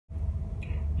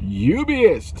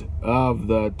Ubiest of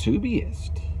the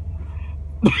tubiest.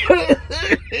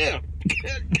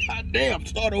 God damn,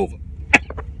 start over.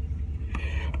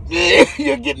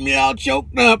 You're getting me all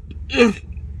choked up.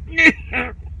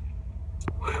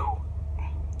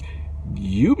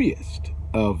 Ubiest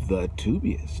of the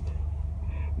tubiest.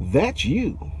 That's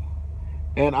you.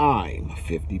 And I'm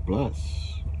 50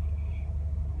 plus.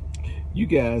 You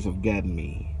guys have gotten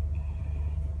me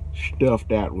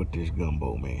stuffed out with this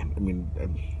gumbo, man. I mean,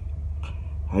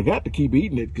 I got to keep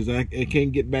eating it because I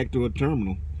can't get back to a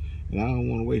terminal, and I don't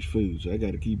want to waste food, so I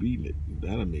got to keep eating it.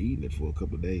 I've been eating it for a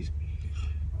couple of days,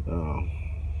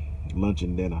 lunch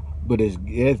and dinner, but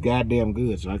it's goddamn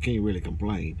good, so I can't really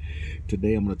complain.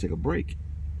 Today I'm gonna take a break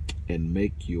and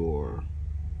make your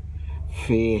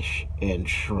fish and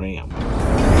shrimp.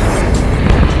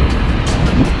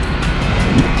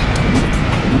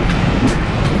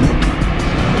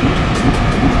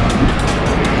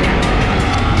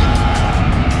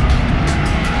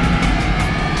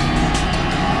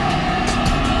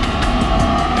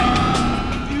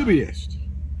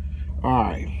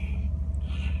 Alright,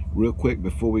 real quick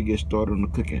before we get started on the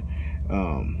cooking,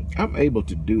 I'm able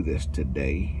to do this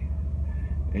today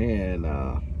and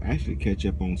actually catch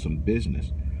up on some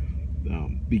business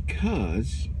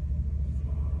because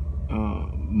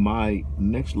my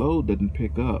next load doesn't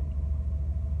pick up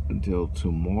until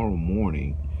tomorrow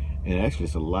morning, and actually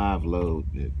it's a live load.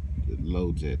 It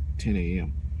loads at 10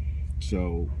 a.m.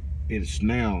 so it's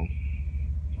now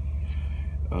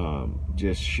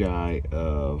just shy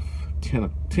of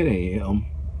 10 a.m.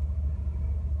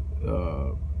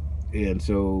 And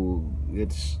so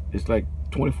it's like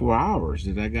 24 hours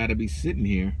that I gotta be sitting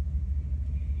here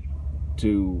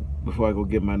before I go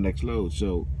get my next load.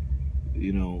 So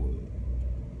you know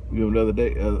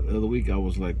the other week I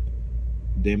was like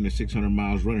damn near 600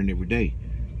 miles running every day,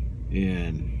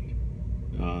 and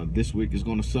this week is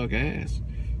gonna suck ass.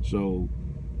 So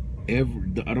I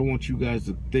don't want you guys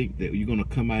to think that you're gonna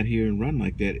come out here and run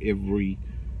like that every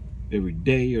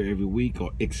day or every week,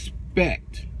 or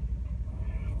expect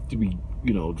to be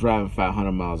driving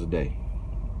 500 miles a day.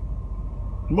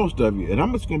 Most of you, and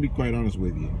I'm just gonna be quite honest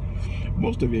with you,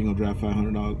 most of you ain't gonna drive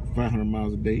 500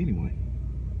 miles a day anyway.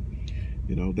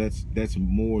 That's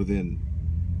more than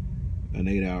an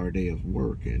 8-hour day of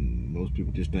work, and most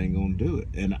people just ain't gonna do it.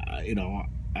 And I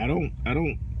don't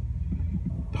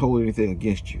hold anything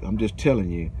against you. I'm just telling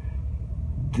you,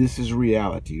 this is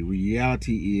reality.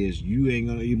 Reality is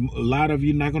a lot of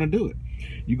you not gonna do it.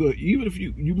 Even if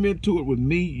you meant to it with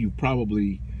me, you're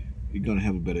gonna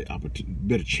have a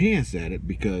better chance at it,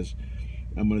 because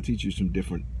I'm gonna teach you some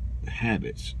different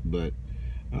habits. But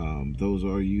those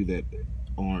are you that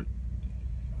aren't,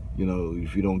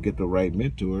 if you don't get the right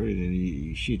mentor, then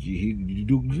you're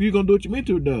gonna do what your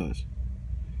mentor does.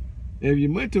 If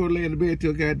your mentor lay in the bed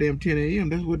till goddamn 10 a.m.,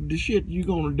 that's what the shit you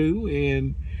gonna do,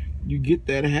 and you get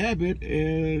that habit,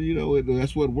 and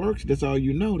that's what works. That's all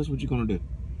that's what you're gonna do.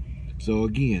 So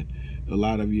again, a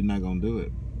lot of you not gonna do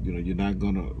it. You're not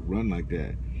gonna run like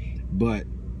that. But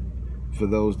for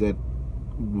those that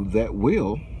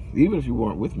will, even if you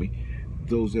weren't with me,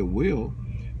 those that will,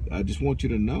 I just want you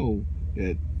to know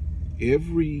that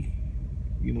every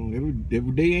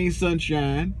day ain't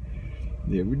sunshine.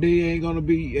 Every day ain't gonna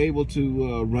be able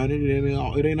to run it, and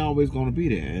it ain't always gonna be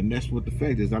there. And that's what the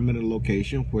fact is. I'm in a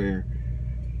location where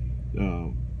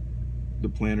the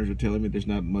planners are telling me there's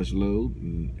not much load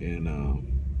and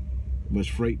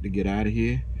much freight to get out of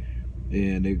here,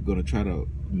 and they're gonna try to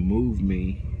move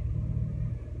me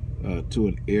to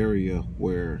an area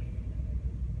where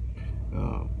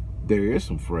there is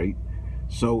some freight.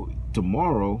 So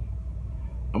tomorrow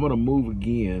I'm gonna move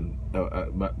again.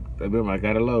 I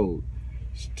got a load.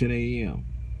 It's 10 a.m.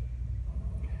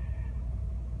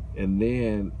 and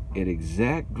then it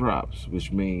exact drops,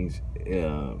 which means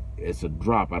it's a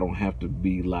drop. I don't have to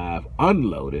be live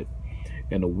unloaded,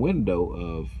 and the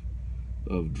window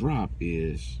of drop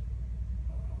is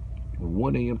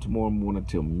 1 a.m. tomorrow morning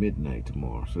till midnight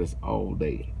tomorrow. So that's all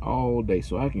day.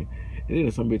 So I can, and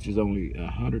then some bitch is only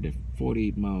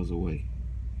 148 miles away.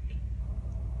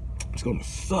 It's gonna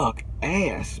suck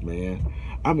ass, man.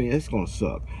 I mean, it's gonna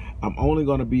suck. I'm only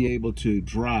gonna be able to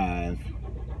drive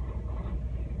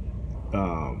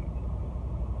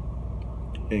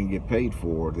and get paid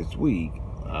for this week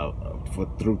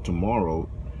through tomorrow,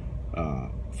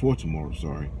 for tomorrow,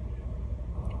 sorry,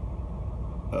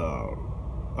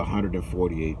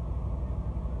 148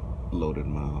 loaded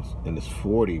miles, and it's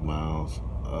 40 miles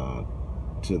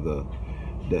to the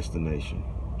destination.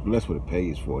 Well, that's what it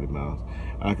pays, 40 miles.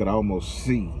 I could almost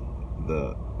see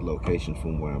the location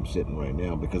from where I'm sitting right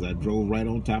now because I drove right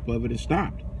on top of it and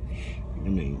stopped. I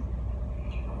mean,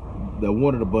 I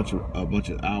wanted a bunch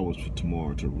of hours for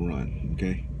tomorrow to run.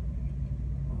 Okay.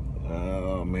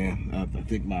 Oh man, I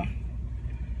think I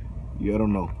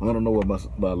don't know what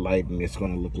my lighting is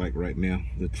gonna look like right now.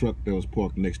 The truck that was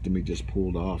parked next to me just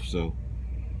pulled off. So,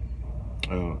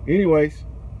 anyways,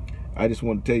 I just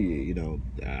want to tell you, you know,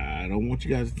 I don't want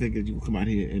you guys to think that you come out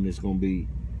here and it's gonna be,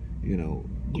 you know,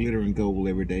 glitter and gold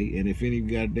every day. And if any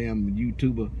goddamn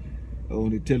YouTuber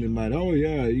only telling my, oh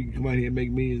yeah, you can come out here and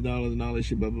make millions of dollars and all that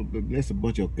shit, but that's a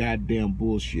bunch of goddamn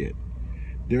bullshit.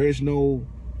 There's no,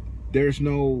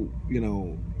 you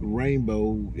know,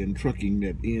 rainbow in trucking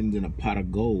that ends in a pot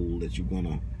of gold that you're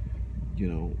gonna, you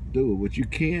know, do. What you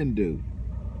can do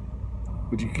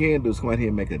is come out here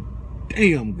and make a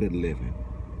damn good living.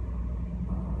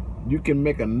 You can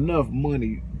make enough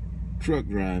money truck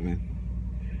driving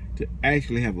to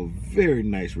actually have a very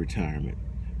nice retirement.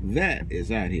 That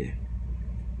is out here.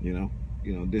 You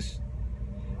know, this,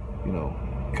 you know,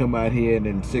 come out here and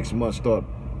in 6 months start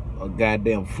a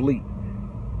goddamn fleet.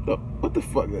 What the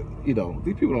fuck? You know,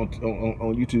 these people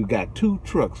on YouTube got 2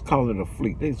 trucks calling it a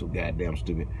fleet. They so goddamn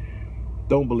stupid.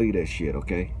 Don't believe that shit,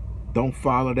 okay? Don't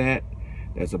follow that.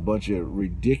 That's a bunch of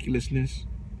ridiculousness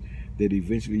that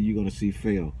eventually you're gonna see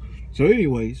fail. So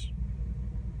anyways,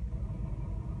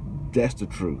 that's the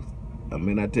truth. I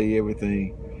may not tell you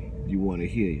everything you want to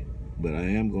hear, but I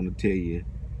am gonna tell you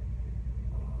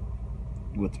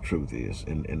what the truth is,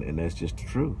 and that's just the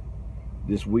truth.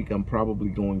 This week I'm probably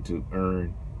going to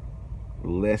earn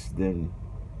less than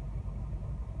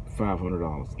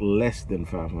 $500. Less than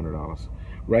 $500.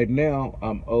 Right now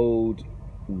I'm owed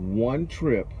 1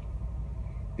 trip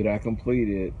that I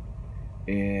completed,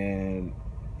 and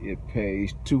it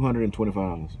pays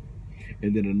 $225,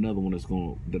 and then another one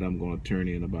that I'm gonna turn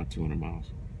in about 200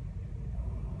 miles.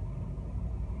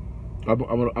 I'm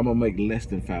gonna make less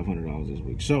than $500 this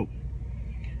week. So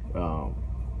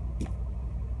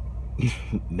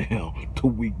now the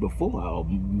week before I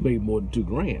made more than $2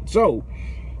 grand. So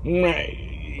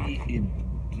I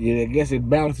guess it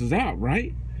balances out,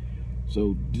 right?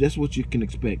 So that's what you can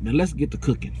expect. Now let's get to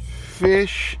cooking.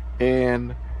 Fish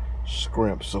and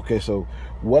scrimps. Okay, so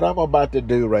what I'm about to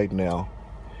do right now,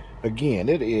 again,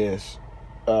 it is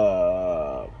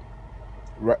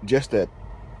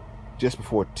just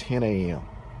before 10 a.m.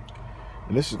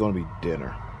 and this is gonna be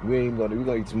dinner. We're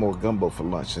gonna eat some more gumbo for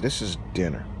lunch. So this is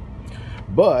dinner.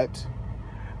 But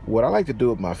what I like to do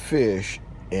with my fish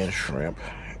and shrimp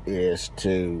is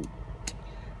to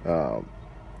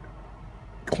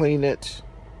clean it,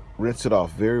 rinse it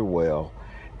off very well,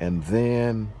 and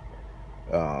then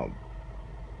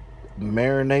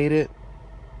marinate it,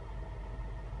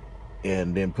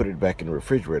 and then put it back in the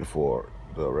refrigerator for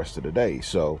the rest of the day.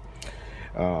 So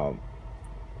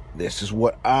this is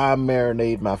what I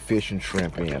marinate my fish and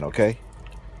shrimp in, okay?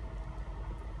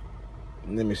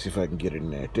 Let me see if I can get it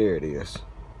in there. There it is.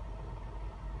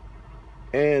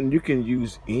 And you can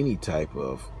use any type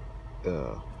of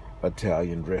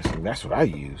Italian dressing. That's what I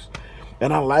use.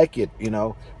 And I like it, you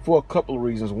know, for a couple of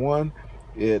reasons. One,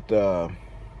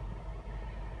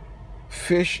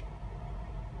 fish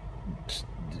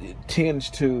tends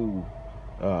to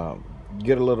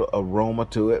get a little aroma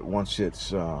to it once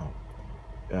it's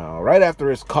right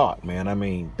after it's caught, man. I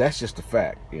mean, that's just a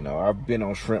fact. You know, I've been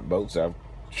on shrimp boats. I've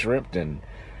shrimped and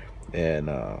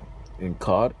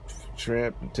caught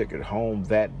shrimp and took it home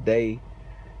that day.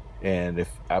 And if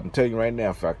I'm telling you right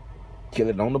now, if I kill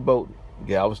it on the boat,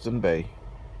 Galveston Bay,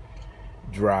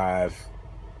 drive,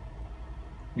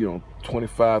 you know,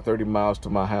 25-30 miles to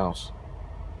my house,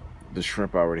 the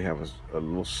shrimp already have a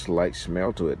little slight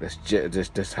smell to it. That's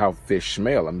just how fish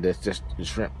smell. I mean, that's just the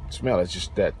shrimp smell. It's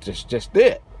just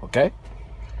it. Okay.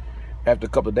 After a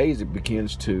couple of days, it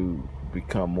begins to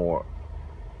become more.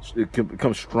 It can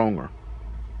become stronger,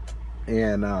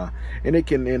 and it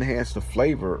can enhance the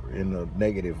flavor in a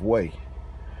negative way.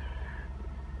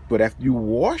 But after you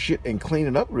wash it and clean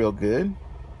it up real good,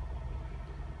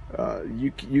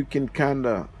 you can kind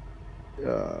of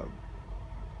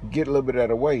get a little bit out of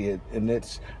the way. And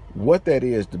it's what that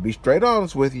is, to be straight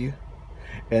honest with you.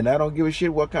 And I don't give a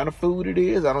shit what kind of food it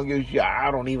is. I don't give a shit. I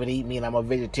don't even eat meat. I'm a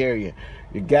vegetarian.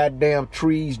 Your goddamn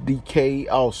trees decay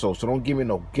also. So don't give me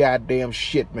no goddamn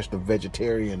shit, Mr.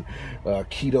 Vegetarian,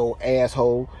 keto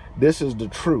asshole. This is the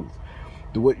truth.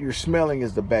 What you're smelling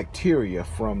is the bacteria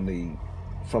from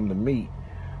the meat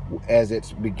as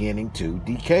it's beginning to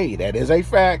decay. That is a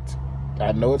fact.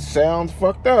 I know it sounds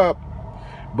fucked up,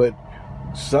 but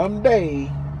someday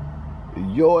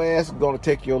your ass is going to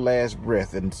take your last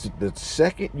breath, and the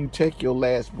second you take your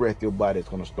last breath, your body is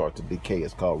going to start to decay.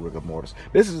 It's called rigor mortis.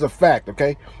 This is a fact,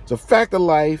 okay? It's a fact of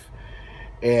life,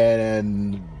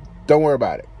 and don't worry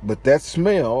about it. But that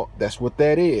smell, that's what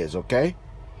that is, okay?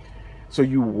 So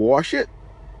you wash it,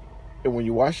 and when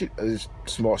you wash it, it's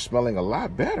smelling a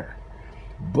lot better.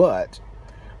 But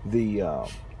the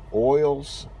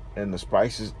oils and the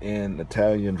spices in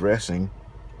Italian dressing,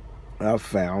 I've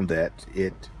found that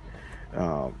it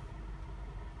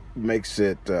makes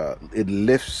it it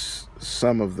lifts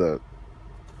some of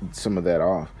that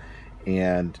off,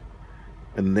 and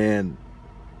then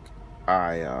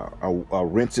I'll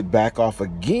rinse it back off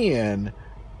again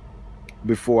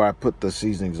before I put the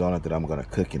seasonings on it that I'm going to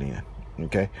cook it in.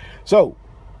 Okay, so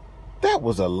that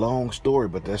was a long story,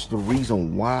 but that's the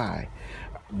reason why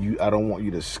I don't want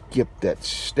you to skip that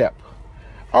step.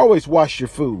 Always wash your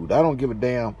food. I don't give a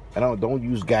damn. I don't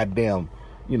use goddamn,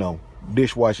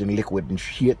 dishwashing liquid and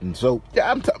shit and soap.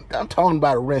 Yeah, I'm talking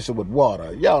about rinsing with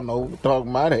water. Y'all know what I'm talking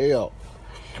about. Hell,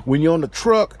 when you're on the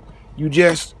truck, you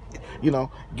just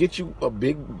get you a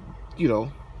big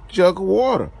jug of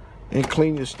water and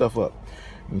clean your stuff up.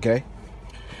 Okay,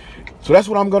 so that's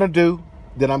what I'm gonna do.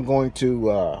 Then I'm going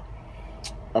to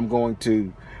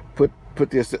put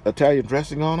this Italian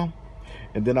dressing on them,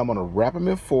 and then I'm gonna wrap them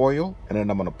in foil, and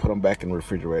then I'm gonna put them back in the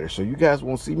refrigerator. So you guys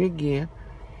won't see me again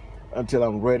until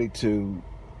I'm ready to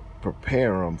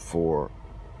prepare them for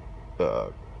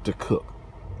to cook.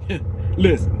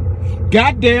 Listen,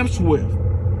 goddamn Swift.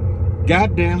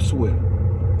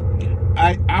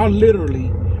 I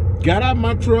literally got out of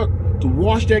my truck to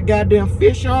wash that goddamn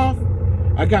fish off.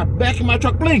 I got back in my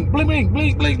truck, blink, blink, blink,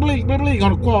 blink, blink, blink, blink, blink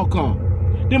on the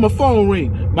Qualcomm. Then my phone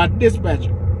ring, my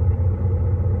dispatcher.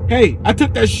 Hey, I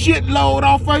took that shit load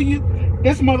off of you.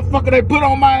 This motherfucker they put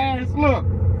on my ass, look.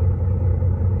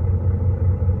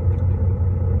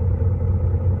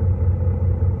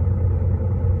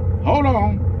 Hold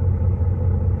on.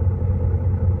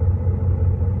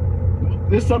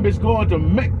 This something's going to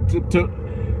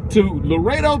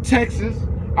Laredo, Texas.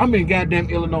 I'm in goddamn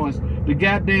Illinois. The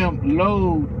goddamn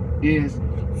load is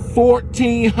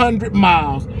 1,400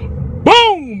 miles.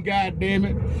 Boom! Goddamn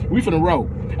it. We finna roll.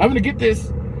 I'm gonna get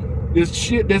this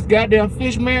goddamn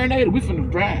fish marinated. We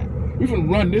finna drive. We finna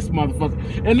run this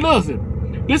motherfucker. And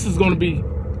listen, this is gonna be,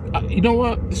 you know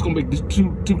what? This is gonna be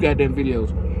two goddamn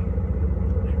videos,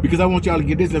 because I want y'all to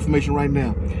get this information right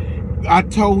now. I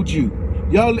told you,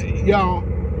 y'all.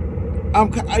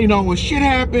 When shit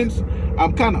happens,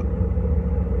 I'm kind of.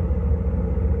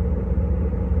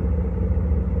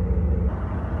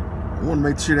 I want to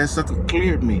make sure that sucker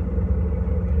cleared me.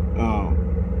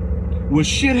 When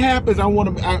shit happens, I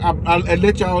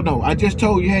let y'all know. I just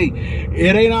told you, hey,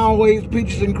 it ain't always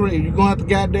peaches and cream. You're gonna have to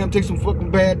goddamn take some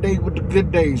fucking bad days with the good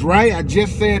days, right? I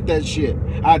just said that shit.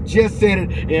 I just said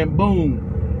it, and boom,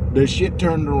 the shit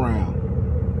turned around.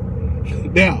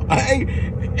 Now,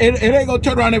 it ain't gonna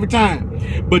turn around every time,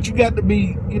 but you got to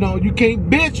be, you can't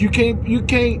bitch. You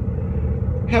can't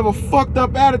have a fucked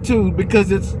up attitude, because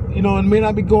it's, it may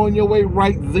not be going your way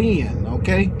right then,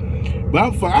 okay?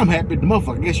 But I'm happy the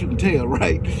motherfucker. I guess you can tell,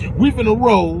 right? We finna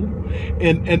roll,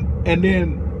 and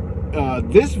then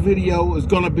this video is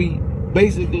gonna be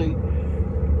basically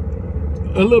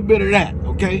a little bit of that,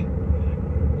 okay?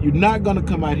 You're not gonna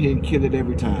come out here and kill it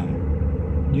every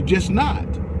time. You're just not,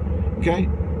 okay?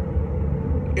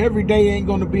 Every day ain't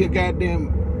gonna be a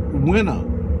goddamn winner.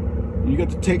 You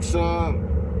got to take some,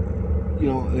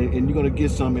 and you're gonna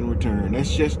get some in return.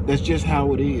 That's just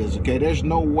how it is, okay? There's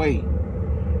no way.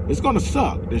 It's gonna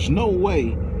suck. There's no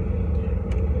way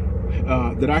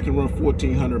that I can run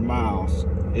 1,400 miles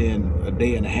in a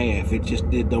day and a half.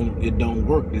 It don't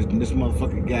work. This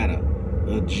motherfucker got a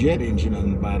jet engine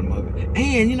on the bottom of it.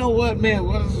 And you know what, man?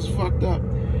 What is fucked up?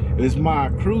 Is my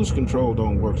cruise control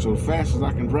don't work. So the fastest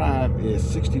I can drive is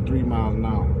 63 miles an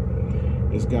hour.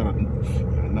 It's got I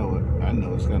know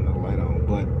it's got no light on,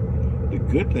 but the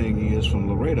good thing is, from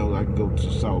Laredo, I can go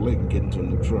to Salt Lake and get into a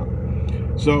new truck.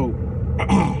 So,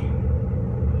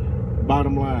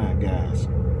 bottom line, guys,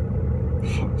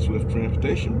 fuck Swift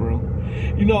Transportation, bro.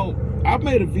 I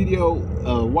made a video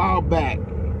a while back,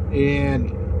 and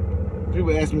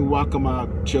people asked me why come I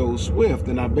chose Swift,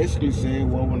 and I basically said,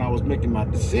 well, when I was making my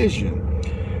decision,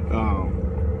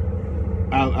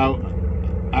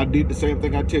 I did the same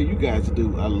thing I tell you guys to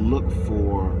do. I look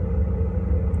for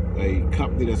a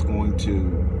company that's going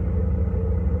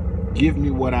to give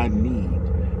me what I need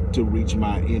to reach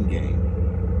my end game.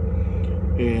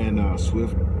 And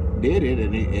Swift did it,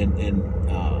 and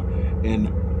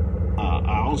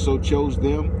I also chose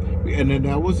them. And then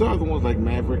there was other ones like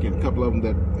Maverick and a couple of them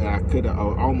that I could have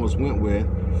almost went with,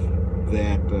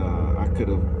 that I could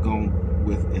have gone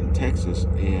with in Texas,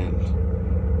 and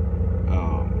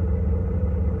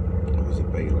it was a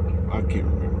Baylor. I can't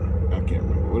remember. I I can't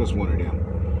remember. Well, it's one of them.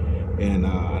 And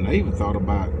I even thought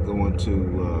about going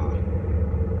to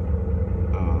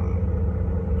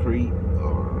Crete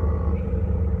or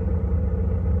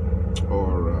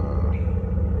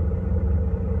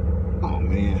oh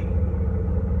man,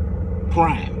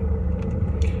 Prime.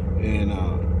 And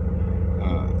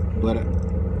but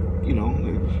you know,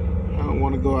 I don't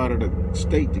want to go out of the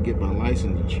state to get my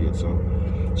license and shit. So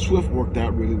Swift worked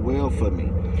out really well for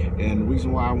me. And the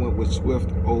reason why I went with Swift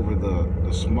over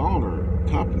the smaller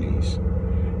companies,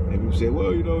 and people say,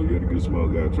 well, you know, you're a good small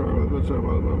guy, try.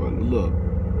 Look,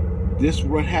 this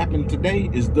what happened today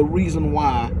is the reason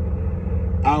why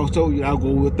I was told you I'll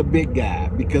go with the big guy,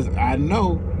 because I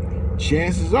know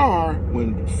chances are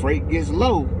when freight gets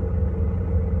low,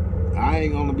 I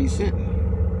ain't gonna be sitting.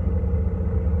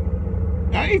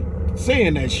 I ain't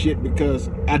saying that shit because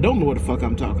I don't know what the fuck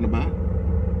I'm talking about.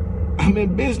 I'm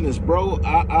in business, bro.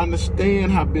 I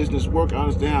understand how business works. I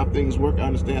understand how things work. I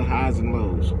understand highs and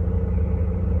lows.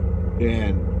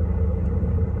 And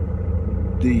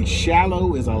the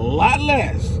shallow is a lot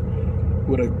less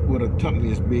with a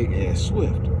company as big as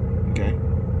Swift. Okay.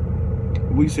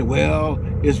 We say, well,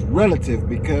 it's relative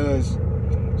because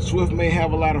Swift may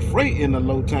have a lot of freight in the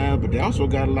low times, but they also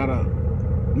got a lot of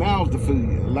mouths to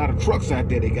feed, a lot of trucks out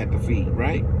there they got to feed,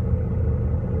 right?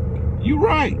 You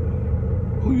right.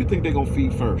 Who you think they're gonna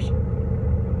feed first?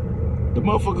 The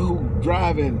motherfucker who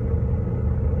driving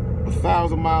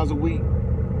 1,000 miles a week,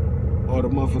 or the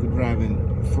motherfucker driving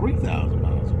 3,000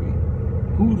 miles a week?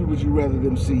 Who would you rather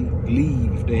them see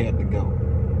leave if they had to go?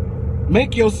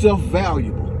 Make yourself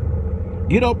valuable.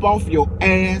 Get up off your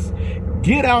ass,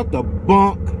 get out the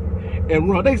bunk, and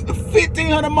run. That's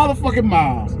 1,500 motherfucking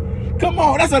miles. Come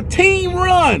on, that's a team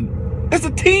run. That's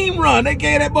a team run. They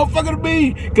gave that motherfucker to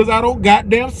me because I don't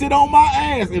goddamn sit on my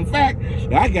ass. In fact,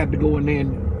 I got to go in there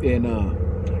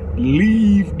and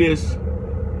leave this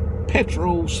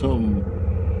petrol, some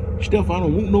stuff I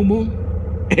don't want no more.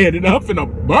 And then I'm finna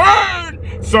burn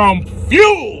some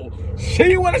fuel.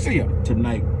 See you when I see you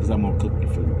tonight, because I'm gonna cook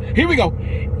your food. Here we go.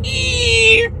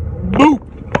 Boop.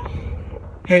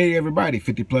 Hey everybody,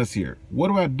 50 Plus here. What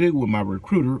do I do when my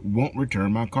recruiter won't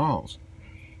return my calls?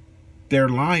 They're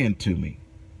lying to me.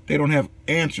 They don't have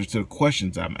answers to the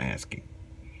questions I'm asking.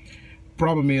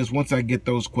 Problem is, once I get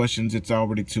those questions, it's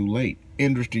already too late.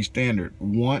 Industry standard.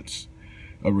 Once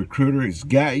a recruiter has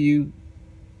got you,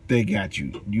 they got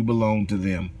you. You belong to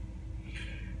them.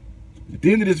 At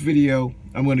the end of this video,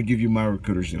 I'm going to give you my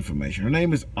recruiter's information. Her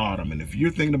name is Autumn, and if you're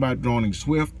thinking about joining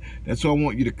Swift, that's who I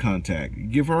want you to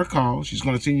contact. Give her a call. She's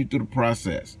going to send you through the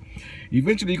process.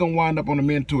 Eventually, you're going to wind up on a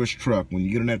mentor's truck. When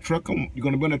you get on that truck, you're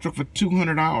going to be on that truck for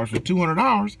 $200. For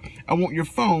 $200, I want your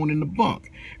phone in the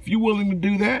bunk. If you're willing to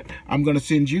do that, I'm going to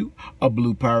send you a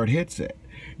Blue Pirate headset.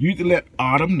 You need to let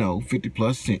Autumn know 50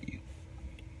 Plus sent you.